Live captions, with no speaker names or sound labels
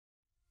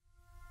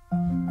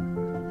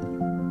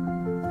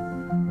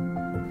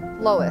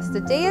Lois, the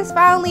day is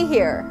finally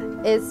here.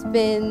 It's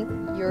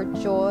been your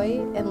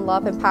joy and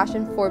love and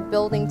passion for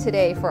building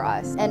today for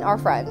us and our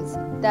friends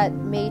that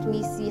made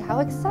me see how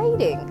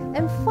exciting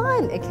and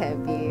fun it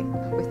can be.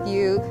 With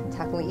you,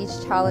 tackling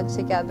each challenge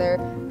together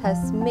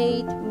has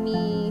made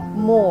me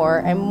more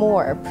and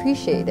more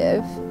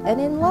appreciative and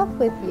in love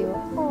with you.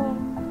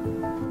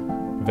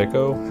 Aww.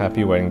 Vicko,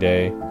 happy wedding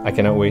day. I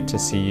cannot wait to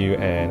see you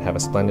and have a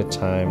splendid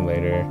time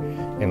later.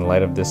 In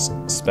light of this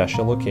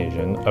special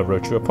occasion, I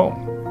wrote you a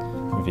poem.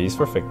 V's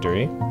for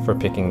victory, for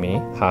picking me,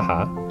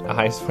 haha.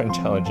 I's for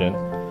intelligent,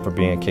 for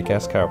being a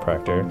kick-ass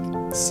chiropractor.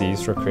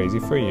 C's for crazy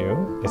for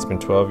you. It's been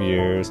 12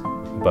 years,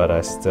 but I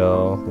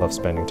still love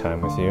spending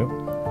time with you.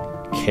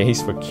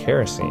 K's for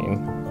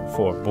kerosene,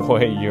 for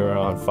boy, you're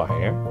on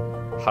fire,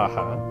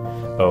 haha.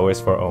 O is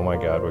for oh my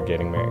god, we're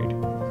getting married.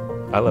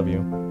 I love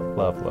you.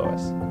 Love,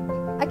 Lois.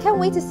 I can't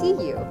wait to see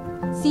you.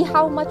 See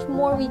how much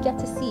more we get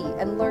to see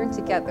and learn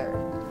together.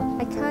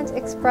 I can't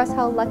express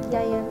how lucky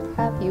I am to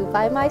have you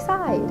by my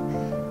side.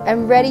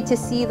 I'm ready to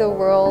see the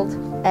world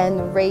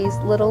and raise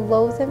little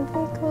Lois and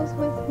Vickos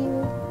with you.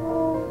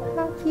 Oh,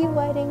 happy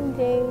wedding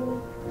day.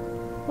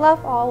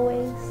 Love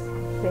always,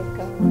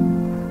 Vicko.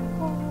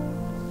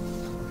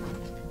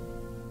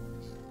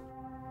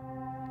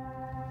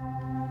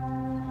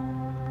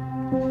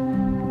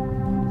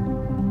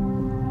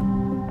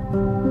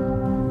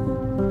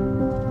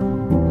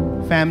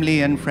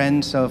 Family and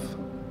friends of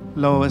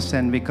Lois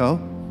and Vicko,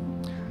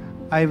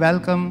 I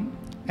welcome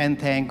and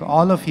thank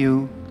all of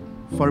you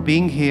for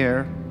being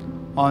here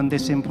on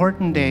this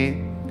important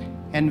day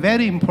and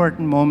very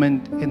important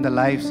moment in the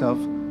lives of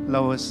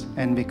Lois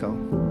and Vicko.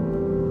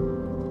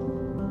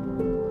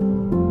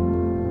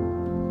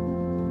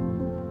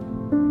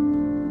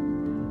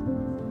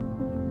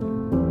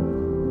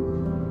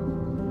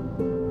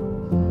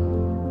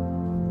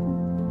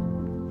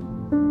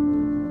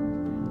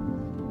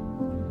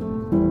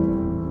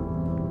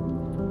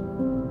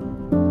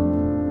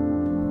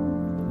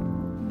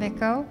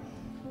 Vicko,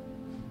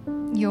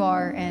 you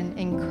are an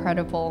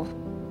incredible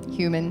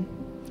human.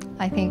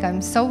 I think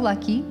I'm so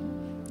lucky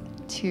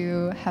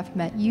to have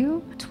met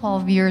you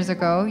 12 years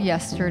ago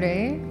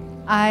yesterday.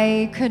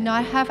 I could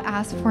not have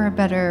asked for a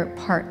better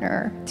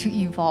partner to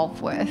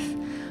evolve with.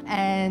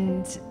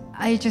 And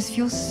I just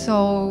feel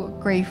so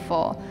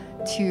grateful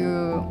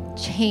to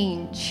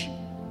change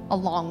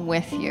along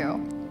with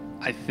you.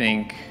 I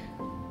think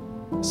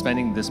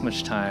spending this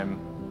much time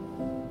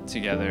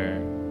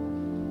together,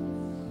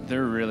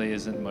 there really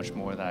isn't much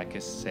more that I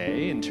could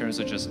say in terms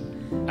of just,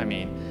 I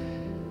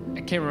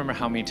can't remember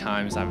how many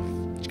times I've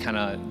kind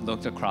of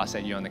looked across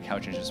at you on the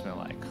couch and just been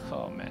like,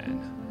 oh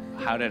man,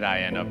 how did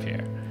I end up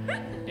here?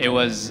 It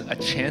was a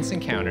chance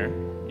encounter,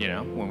 you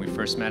know, when we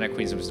first met at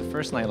Queens. It was the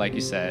first night, like you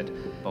said.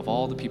 Of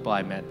all the people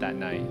I met that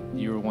night,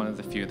 you were one of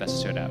the few that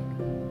stood out.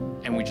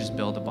 And we just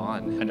built a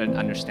bond. I didn't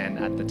understand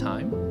at the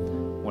time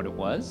what it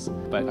was,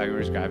 but I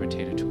always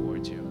gravitated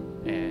towards you.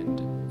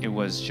 And it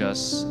was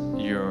just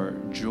your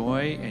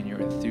joy and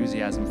your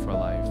enthusiasm for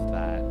life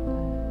that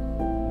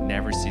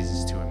never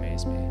ceases to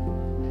amaze me.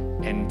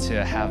 And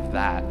to have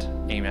that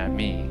aim at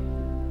me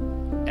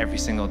every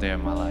single day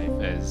of my life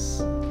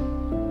is,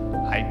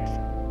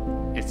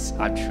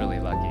 I'm truly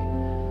lucky.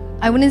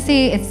 I wouldn't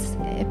say it's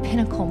a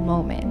pinnacle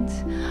moment,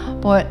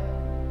 but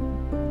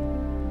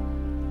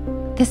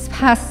this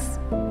past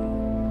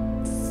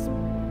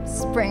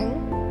spring,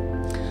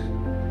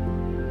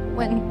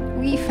 when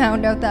we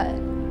found out that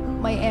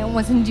my aunt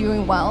wasn't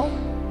doing well,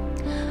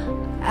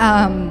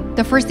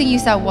 the first thing you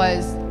said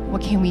was,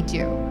 what can we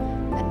do?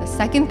 And the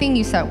second thing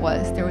you said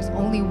was, there was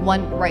only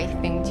one right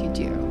thing to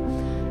do.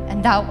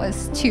 And that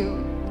was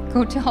to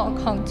go to Hong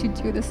Kong to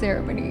do the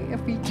ceremony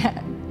if we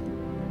can.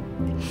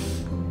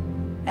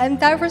 And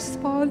that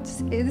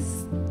response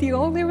is the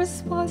only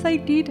response I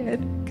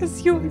needed,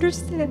 because you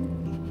understand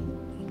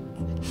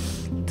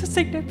the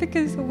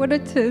significance of what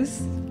it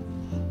is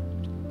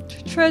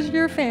to treasure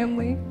your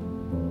family.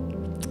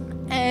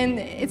 And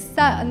it's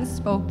that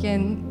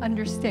unspoken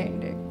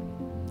understanding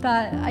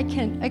that I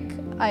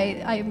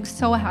am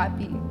so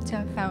happy to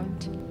have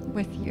found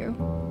with you.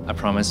 I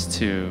promise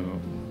to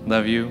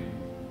love you,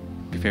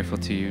 be faithful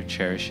to you,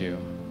 cherish you,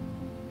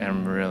 and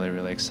I'm really,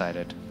 really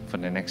excited for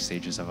the next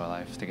stages of our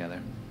life together.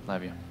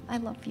 Love you. I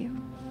love you.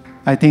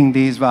 I think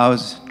these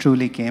vows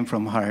truly came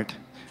from heart,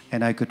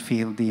 and I could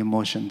feel the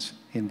emotions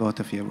in both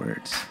of your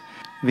words.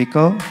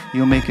 Vicko,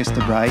 you may kiss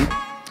the bride.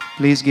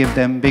 Please give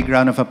them a big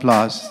round of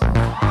applause.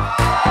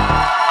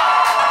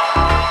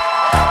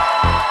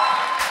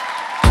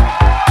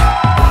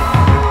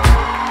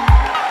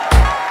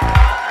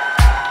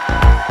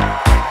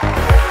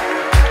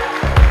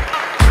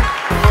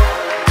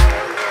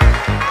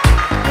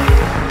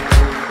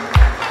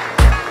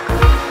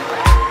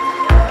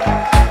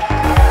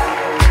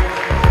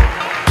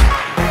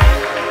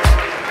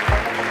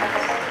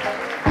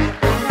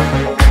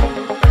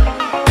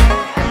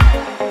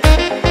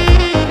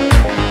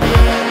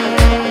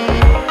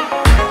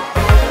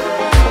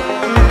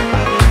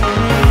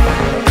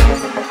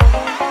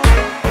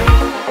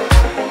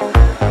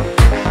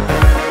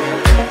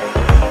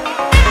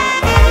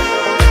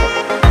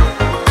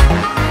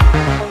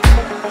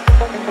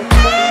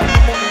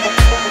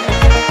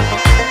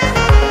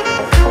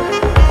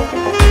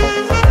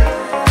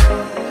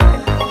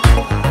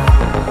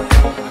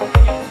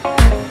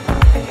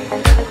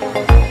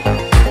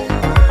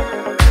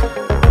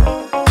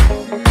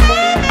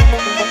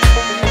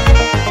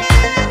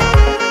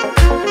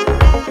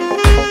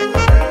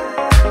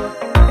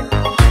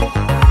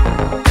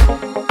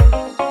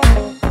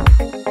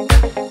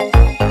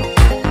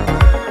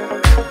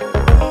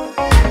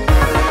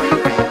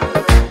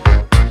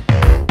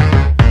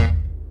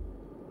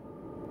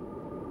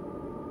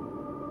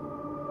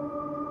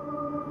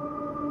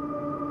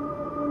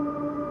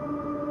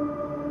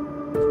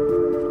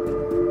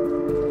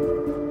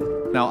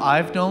 Now,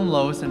 I've known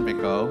Lois and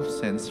Vicko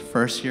since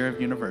first year of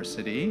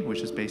university,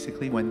 which is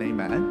basically when they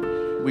met.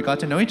 We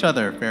got to know each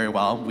other very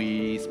well.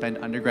 We spent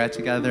undergrad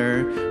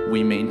together.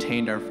 We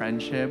maintained our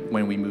friendship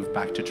when we moved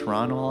back to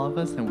Toronto, all of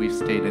us, and we've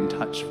stayed in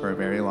touch for a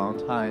very long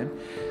time.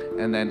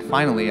 And then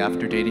finally,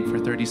 after dating for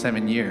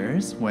 37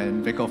 years,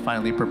 when Vicko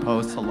finally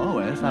proposed to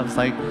Lois, I was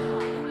like,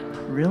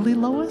 really,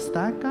 Lois?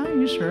 That guy?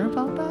 You sure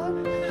about that?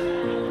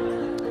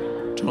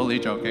 Totally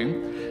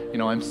joking. You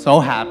know, I'm so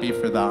happy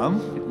for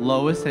them.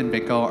 Lois and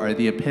Vicko are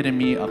the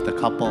epitome of the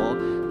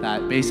couple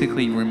that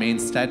basically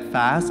remains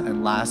steadfast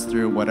and lasts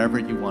through whatever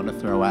you want to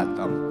throw at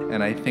them.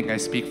 And I think I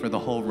speak for the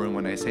whole room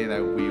when I say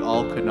that we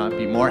all could not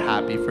be more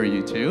happy for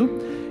you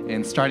two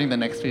in starting the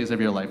next phase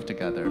of your life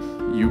together.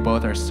 You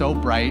both are so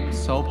bright,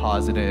 so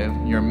positive,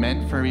 you're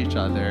meant for each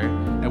other,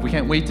 and we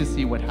can't wait to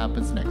see what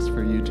happens next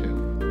for you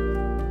two.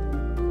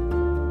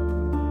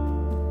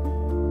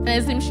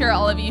 As I'm sure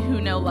all of you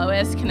who know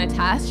Lois can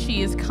attest,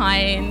 she is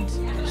kind,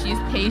 she's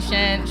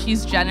patient,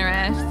 she's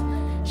generous,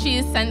 she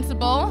is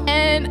sensible,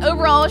 and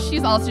overall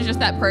she's also just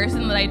that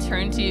person that I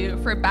turn to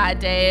for bad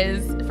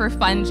days, for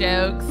fun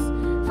jokes,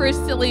 for a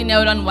silly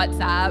note on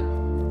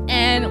WhatsApp.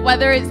 And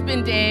whether it's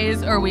been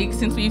days or weeks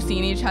since we've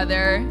seen each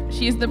other,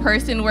 she's the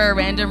person where a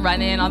random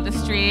run-in on the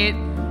street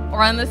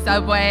or on the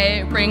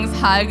subway brings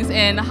hugs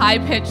and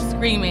high-pitched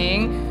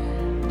screaming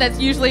that's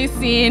usually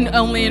seen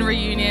only in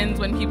reunions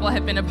when people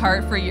have been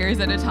apart for years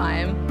at a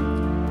time.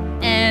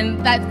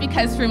 And that's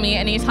because for me,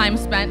 any time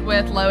spent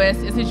with Lois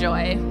is a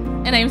joy,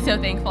 and I'm so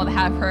thankful to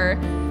have her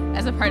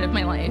as a part of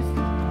my life.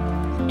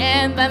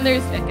 And then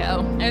there's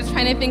Vicko. I was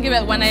trying to think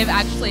about when I've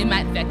actually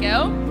met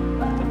Vicko,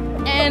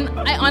 and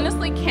I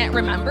honestly can't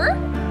remember.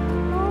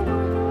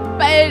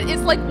 But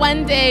it's like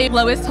one day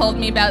Lois told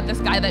me about this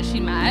guy that she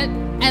met,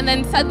 and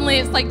then suddenly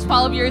it's like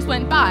 12 years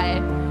went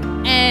by.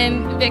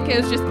 And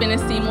Vicko's just been a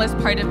seamless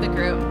part of the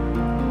group.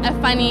 A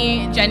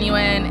funny,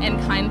 genuine, and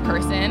kind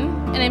person.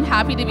 And I'm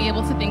happy to be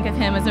able to think of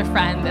him as a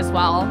friend as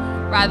well,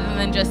 rather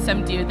than just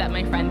some dude that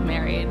my friend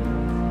married.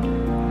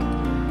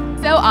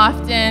 So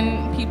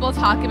often, people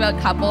talk about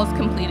couples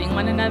completing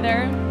one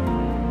another.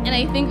 And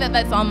I think that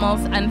that's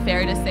almost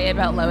unfair to say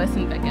about Lois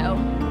and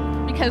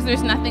Vicko, because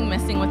there's nothing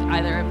missing with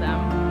either of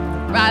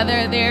them.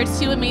 Rather, they're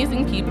two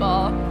amazing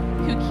people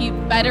who keep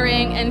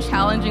bettering and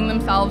challenging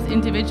themselves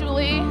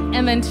individually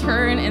and then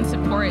turn and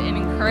support and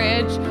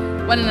encourage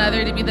one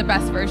another to be the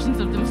best versions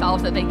of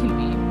themselves that they can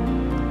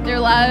be. Their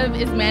love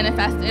is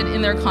manifested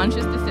in their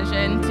conscious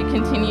decision to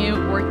continue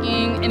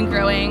working and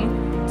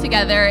growing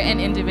together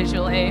and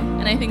individually.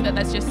 And I think that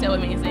that's just so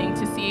amazing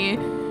to see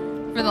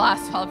for the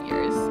last 12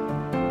 years.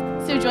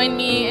 So join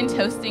me in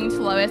toasting to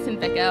Lois and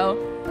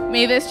Vicko.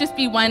 May this just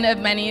be one of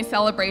many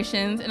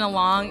celebrations in a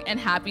long and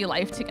happy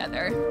life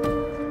together.